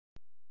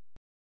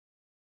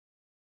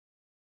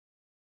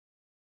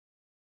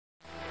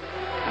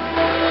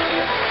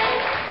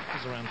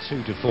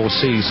2 to 4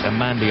 sees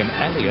Amanda and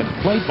Elliot,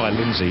 played by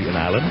Lindsay and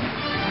Alan,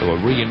 who are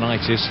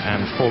reunited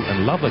and fall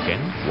in love again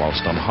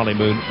whilst on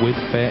honeymoon with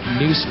their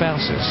new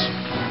spouses.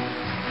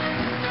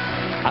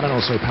 Alan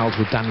also pals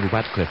with Daniel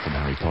Radcliffe from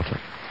Harry Potter.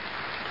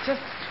 Just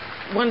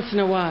once in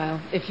a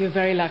while, if you're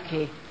very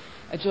lucky,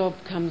 a job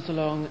comes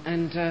along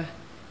and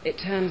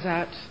it turns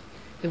out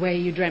the way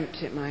you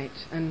dreamt it might.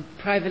 And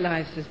Private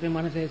Lives has been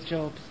one of those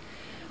jobs,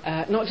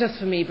 not just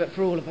for me, but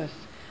for all of us.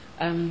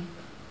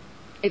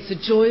 It's a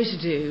joy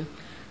to do,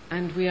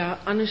 and we are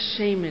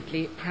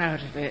unashamedly proud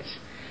of it.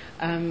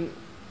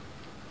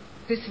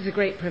 This is a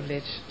great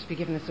privilege to be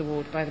given this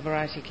award by the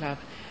Variety Club,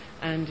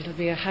 and it'll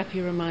be a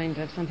happy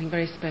reminder of something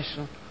very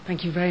special.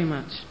 Thank you very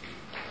much.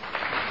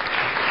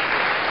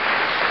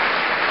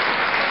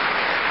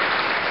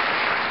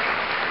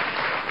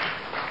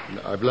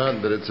 I've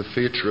learned that it's a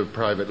feature of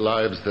Private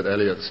Lives that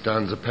Elliot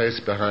stands a pace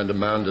behind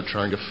Amanda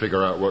trying to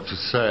figure out what to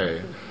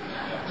say.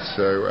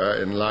 So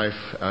in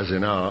life, as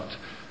in art,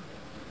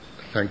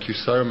 thank you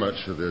so much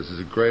for this.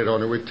 It's a great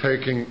honour. We're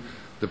taking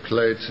the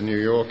play to New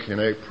York in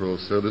April,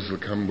 so this will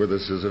come with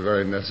us as a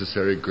very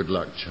necessary good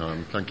luck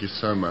charm. Thank you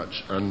so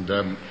much.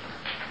 And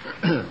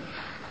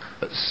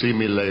see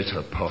me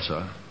later,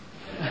 Potter.